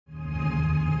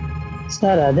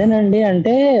Sir అదేనండి,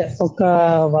 అంటే ఒక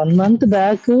 1 month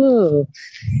బ్యాక్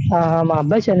మా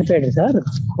అబ్బాయి చనిపోయాడు సార్.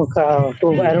 ఒక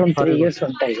అరౌండ్ 3 years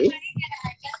ఉంటాయి.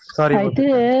 సారీ. అయితే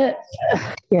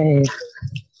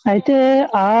అయితే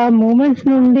ఆ మూమెంట్స్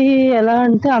నుండి ఎలా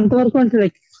అంటే అంతవరకు అంటే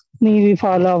లైక్ నీవి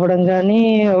ఫాలో అవ్వడం కానీ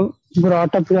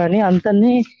బ్రాటప్ కానీ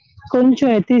అంతని కొంచెం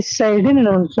ఎథిస్ట్ సైడ్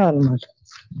నేను ఉంటున్నాను అనమాట.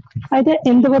 అయితే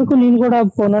ఇంతవరకు నేను కూడా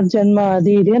పునర్జన్మ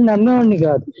అది ఇది అని నమ్మేవాడిని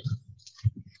కాదు.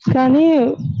 కానీ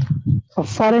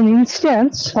ఫర్ అన్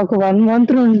ఇన్స్టెన్స్ ఒక 1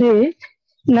 month నుండి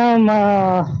మా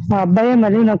అబ్బాయి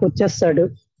మళ్ళీ నాకు వచ్చేస్తాడు,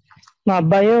 మా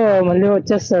అబ్బాయి మళ్ళీ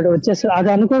వచ్చేస్తాడు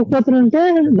అది అనుకోకపోతుంటే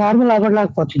నార్మల్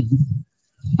అవ్వలేకపోతుంది.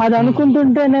 అది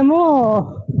అనుకుంటుంటేనేమో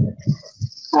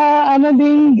ఆమె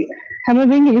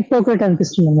బీయింగ్ హిపోక్రెట్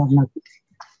అనిపిస్తుంది అన్నమాట నాకు.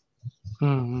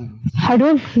 ఐ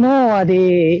డోంట్ నో అది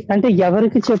అంటే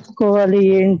ఎవరికి చెప్పుకోవాలి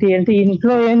ఏంటి అంటే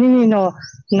ఇంట్లో ఏమి నేను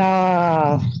నా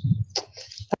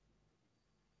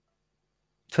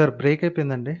సార్ బ్రేక్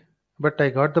అయిపోయిందండి, but I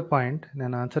got the point.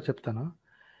 నేను ఆన్సర్ చెప్తాను.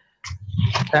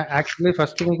 యాక్చువల్లీ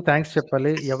ఫస్ట్ మీకు థ్యాంక్స్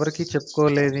చెప్పాలి. ఎవరికి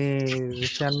చెప్పుకోలేని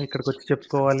విషయాన్ని ఇక్కడికి వచ్చి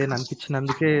చెప్పుకోవాలి అని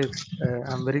అనిపించినందుకే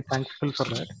I'm very thankful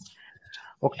for that.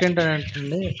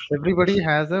 ఒకటేంటంటే ఎవ్రీబడి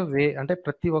హ్యాస్ అ వే, అంటే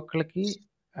ప్రతి ఒక్కరికి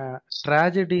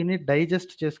ట్రాజెడీని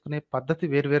డైజెస్ట్ చేసుకునే పద్ధతి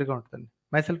వేరువేరుగా ఉంటుందండి.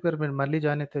 మైసెల్ఫ్ గారు మీరు మళ్ళీ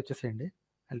జాయిన్ అయితే వచ్చేసేయండి,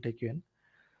 ఐ టేక్ యూ ఇన్.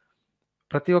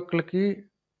 ప్రతి ఒక్కరికి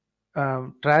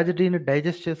ట్రాజెడీని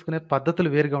డైజెస్ట్ చేసుకునే పద్ధతులు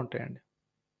వేరుగా ఉంటాయండి.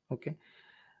 ఓకే,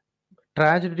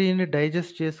 ట్రాజెడీని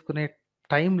డైజెస్ట్ చేసుకునే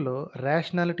టైంలో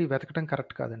రేషనాలిటీ వెతకడం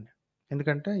కరెక్ట్ కాదండి.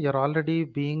 ఎందుకంటే యూఆర్ ఆల్రెడీ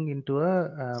ఇంటూ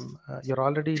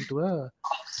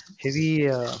హెవీ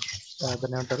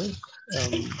దాన్ని ఏమంటారు,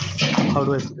 హౌ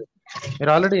డు ఐ సే,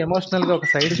 మీరు ఆల్రెడీ ఎమోషనల్గా ఒక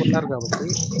సైడ్కి ఉన్నారు కాబట్టి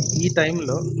ఈ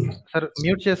టైంలో సార్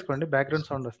మ్యూట్ చేసుకోండి, బ్యాక్గ్రౌండ్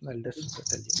సౌండ్ వస్తుంది. I just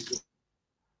tell you.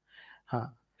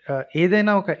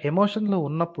 ఏదైనా ఒక ఎమోషన్లో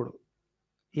ఉన్నప్పుడు,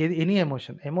 ఎనీ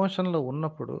ఎమోషన్లో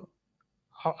ఉన్నప్పుడు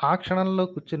ఆ క్షణంలో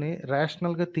కూర్చుని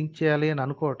రేషనల్గా థింక్ చేయాలి అని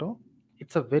అనుకోవటం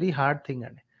it's a very hard thing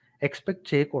అండి. ఎక్స్పెక్ట్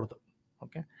చేయకూడదు.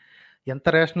 ఓకే, ఎంత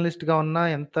రేషనలిస్ట్గా ఉన్నా,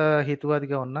 ఎంత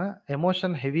హేతువాదిగా ఉన్నా,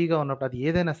 ఎమోషన్ హెవీగా ఉన్నప్పుడు అది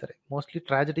ఏదైనా సరే, mostly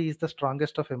tragedy is the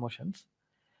strongest of emotions.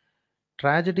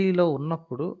 ట్రాజడీలో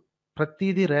ఉన్నప్పుడు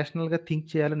ప్రతిదీ రేషనల్గా థింక్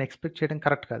చేయాలని ఎక్స్పెక్ట్ చేయడం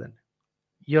కరెక్ట్ కాదండి.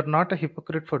 You are not a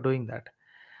hypocrite for doing that.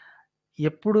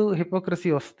 ఎప్పుడు హిపోక్రసీ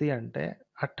వస్తుంది అంటే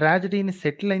ఆ ట్రాజడీని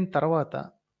సెటిల్ అయిన తర్వాత,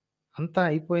 అంతా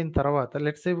అయిపోయిన తర్వాత,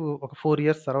 లెట్స్ సే ఒక 4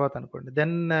 years తర్వాత అనుకోండి,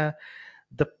 then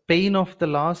the pain of the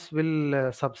loss will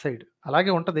subside.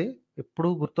 అలాగే ఉంటుంది, ఎప్పుడూ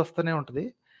గుర్తొస్తూనే ఉంటుంది.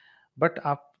 బట్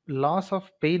ఆ లాస్ ఆఫ్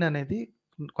పెయిన్ అనేది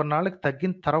కొన్నాళ్ళకి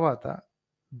తగ్గిన తర్వాత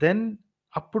దెన్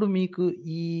అప్పుడు మీకు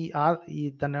ఈ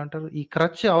దాన్ని ఏమంటారు, ఈ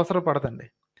క్రచ్ అవసరం పడదండి.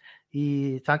 ఈ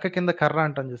చంక కింద కర్ర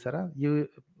అంటాం చూసారా,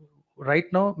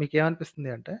 రైట్ నో మీకు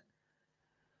ఏమనిపిస్తుంది అంటే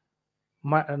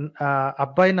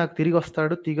అబ్బాయి నాకు తిరిగి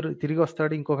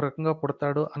వస్తాడు, ఇంకొక రకంగా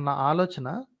పుడతాడు అన్న ఆలోచన,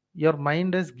 your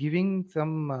mind is giving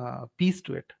some piece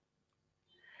to it.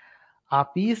 ఆ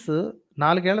పీస్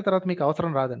 4 ఏళ్ల తర్వాత మీకు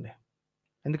అవసరం రాదండి.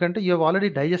 ఎందుకంటే you have already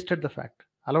digested the fact.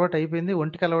 అలవాటు అయిపోయింది,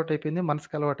 ఒంటికి అలవాటు అయిపోయింది,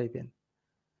 మనసుకి అలవాటు అయిపోయింది,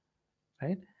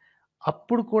 రైట్?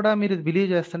 అప్పుడు కూడా మీరు బిలీవ్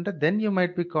చేస్తుంటే then you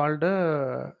might be called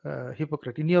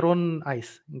హిపోక్రెట్ in your own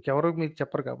eyes. ఇంకెవరో మీకు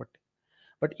చెప్పరు కాబట్టి.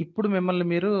 బట్ ఇప్పుడు మిమ్మల్ని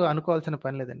మీరు అనుకోవాల్సిన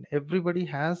పని లేదండి. Everybody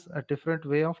has a different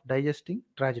way of digesting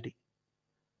tragedy.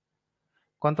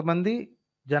 కొంతమంది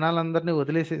జనాలందరినీ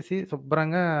వదిలేసేసి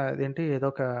శుభ్రంగా అదేంటి ఏదో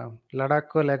ఒక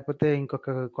లడాక్కో లేకపోతే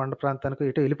ఇంకొక కొండ ప్రాంతానికో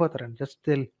ఇటో వెళ్ళిపోతారండి. Just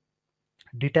they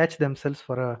detach themselves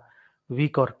for a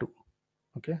week or 2.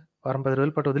 Okay, 10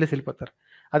 రోజుల పాటు వదిలేసి వెళ్ళిపోతారు.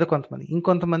 అది కొంతమంది.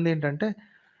 ఇంకొంతమంది ఏంటంటే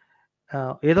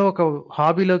ఏదో ఒక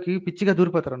హాబీలోకి పిచ్చిగా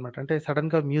దూరిపోతారు అనమాట. అంటే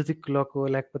సడన్గా మ్యూజిక్లోకో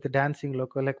లేకపోతే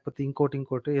డాన్సింగ్లోకో లేకపోతే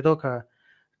ఇంకోటి ఏదో ఒక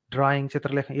డ్రాయింగ్,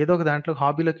 చిత్రలేఖనం, ఏదో ఒక దాంట్లో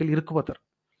హాబీలోకి వెళ్ళి ఇరుక్కుపోతారు.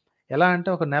 ఎలా అంటే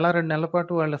ఒక 1-2 నెలల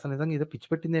పాటు వాళ్ళు అసలు నిజంగా ఏదో పిచ్చి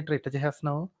పెట్టింది ఏంటో ఇట్లా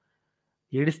చేస్తున్నావు,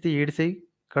 ఏడిస్తే ఏడిసేయి,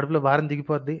 కడుపులో భారం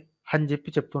దిగిపోద్ది అని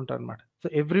చెప్తుంటారు అనమాట. So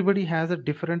everybody has a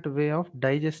different way of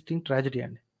digesting tragedy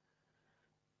అండి.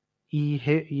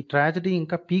 ఈ ట్రాజడీ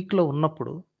ఇంకా పీక్లో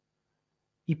ఉన్నప్పుడు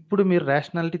ఇప్పుడు మీరు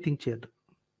రేషనాలిటీ థింక్ చేయొద్దు.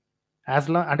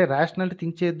 అంటే రేషనాలిటీ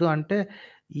థింక్ చేయొద్దు అంటే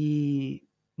ఈ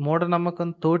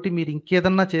మూఢనమ్మకంతో మీరు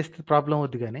ఇంకేదన్నా చేస్తే ప్రాబ్లం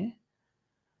అవుద్ది, కానీ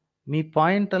మీ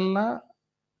పాయింట్ అల్లా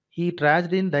ఈ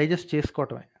ట్రాజడీని డైజెస్ట్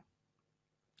చేసుకోవటమే,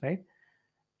 రైట్?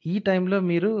 ఈ టైంలో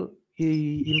మీరు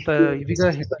ఇంత ఇదిగా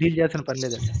డీల్ చేయాల్సిన పని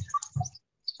లేదండి.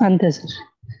 అంతే సార్.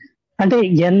 అంటే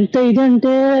ఎంత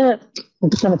ఇదంటే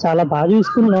చాలా బాగా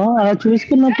చూసుకున్నాం. అలా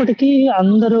చూసుకున్నప్పటికీ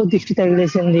అందరూ దిష్టి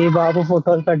తగిలేసింది బాబు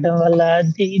ఫోటోలు పెట్టడం వల్ల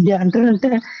ఇది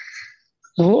అంటారంటే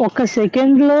ఒక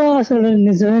సెకండ్ లో అసలు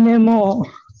నిజమేనేమో,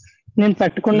 నేను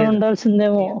పెట్టకుండా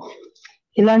ఉండాల్సిందేమో,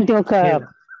 ఇలాంటి ఒక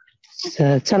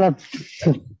చాలా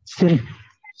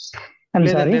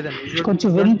లేదండి లేదండి, కొంచెం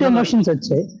వింత ఎమోషన్స్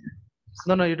వచ్చాయి.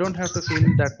 No you don't have to feel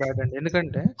that bad అండి.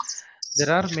 ఎందుకంటే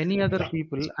there are many other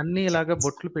people అన్ని ఇలాగా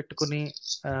బొట్లు పెట్టుకుని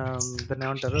దాన్ని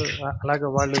ఏమంటారు అలాగా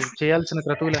వాళ్ళు చేయాల్సిన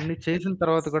క్రతువులు అన్ని చేసిన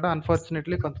తర్వాత కూడా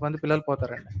అన్ఫార్చునేట్లీ కొంతమంది పిల్లలు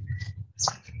పోతారండి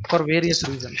for various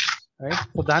reasons, right?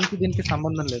 So దానికి దీనికి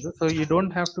సంబంధం లేదు. So you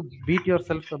don't have to beat your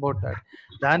self about that.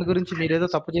 దాని గురించి మీరు ఏదో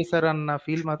తప్పు చేశారు అన్న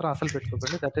ఫీల్ మాత్రం అసలు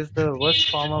పెట్టుకోకండి. That is the worst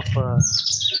form of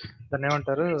దాన్ని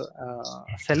ఏమంటారు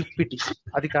సెల్ఫ్ పిటీ.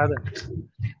 అది కాదండి.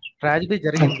 ట్రాజడీ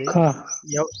జరిగింది,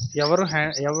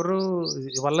 ఎవరు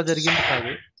వల్ల జరిగింది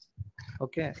కాదు.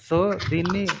 ఓకే, సో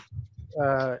దీన్ని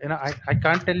I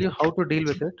can't tell you how to deal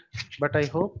with it, but I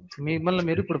hope మిమ్మల్ని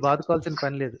మీరు ఇప్పుడు బాదుకోవాల్సిన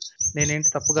పని లేదు.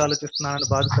 నేనేంటి తప్పుగా ఆలోచిస్తున్నానని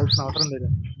బాదుకోవాల్సిన అవసరం లేదు.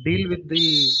 Deal with the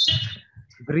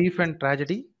grief and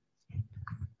tragedy.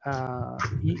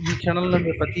 ఈ క్షణంలో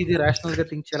మీరు ప్రతిదీ రేషనల్ గా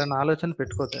థింక్ చేయాలన్న ఆలోచన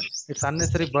పెట్టుకోదండి. It's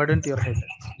unnecessary burden to your head.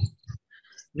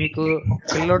 మీకు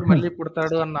పిల్లోడు మళ్ళీ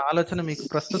పుడతాడు అన్న ఆలోచన మీకు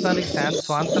ప్రస్తుతానికి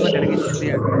స్వాంతన కలిగించింది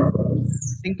అంటే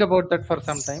think about that for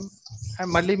some time.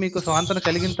 మళ్ళీ మీకు స్వాంతన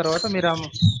కలిగిన తర్వాత మీరు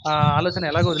ఆ ఆలోచన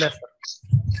ఎలాగో వదిలేస్తారు.